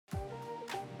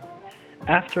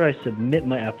After I submit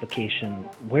my application,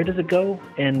 where does it go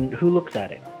and who looks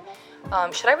at it?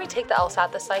 Should I retake the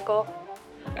LSAT this cycle?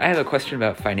 I have a question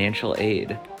about financial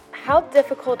aid. How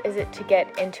difficult is it to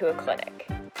get into a clinic?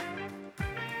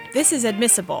 This is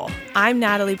Admissible. I'm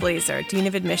Natalie Blazer, Dean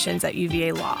of Admissions at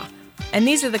UVA Law. And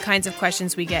these are the kinds of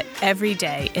questions we get every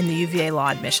day in the UVA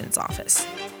Law Admissions Office.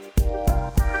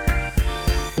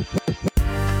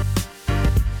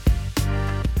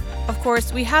 Of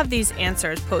course, we have these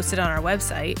answers posted on our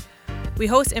website. We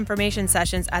host information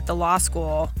sessions at the law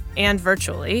school and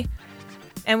virtually.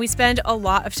 And we spend a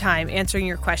lot of time answering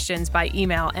your questions by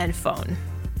email and phone.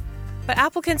 But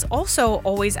applicants also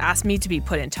always ask me to be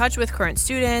put in touch with current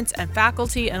students and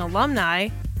faculty and alumni,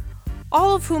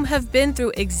 all of whom have been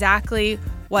through exactly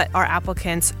what our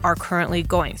applicants are currently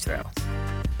going through.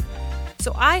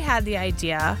 So I had the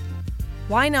idea,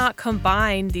 why not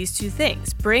combine these two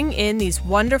things? Bring in these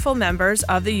wonderful members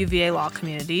of the UVA law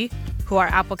community, who our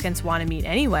applicants want to meet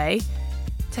anyway,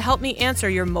 to help me answer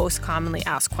your most commonly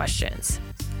asked questions.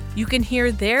 You can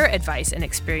hear their advice and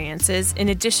experiences in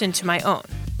addition to my own.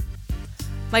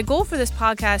 My goal for this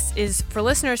podcast is for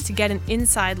listeners to get an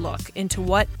inside look into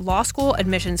what law school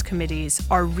admissions committees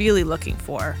are really looking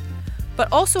for, but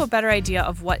also a better idea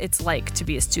of what it's like to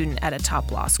be a student at a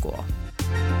top law school.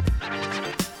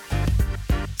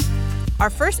 Our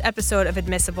first episode of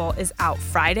Admissible is out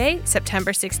Friday,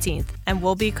 September 16th, and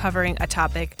we'll be covering a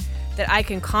topic that I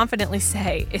can confidently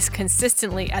say is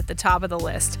consistently at the top of the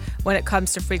list when it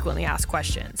comes to frequently asked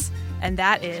questions, and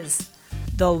that is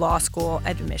the law school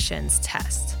admissions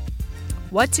test.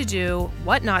 What to do,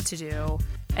 what not to do,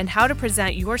 and how to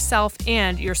present yourself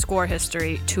and your score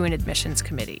history to an admissions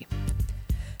committee.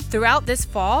 Throughout this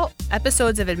fall,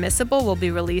 episodes of Admissible will be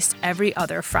released every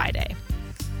other Friday.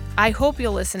 I hope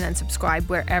you'll listen and subscribe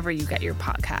wherever you get your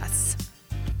podcasts.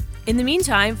 In the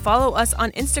meantime, follow us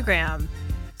on Instagram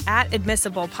at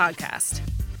Admissible Podcast.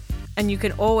 And you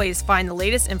can always find the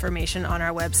latest information on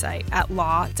our website at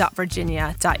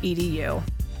law.virginia.edu.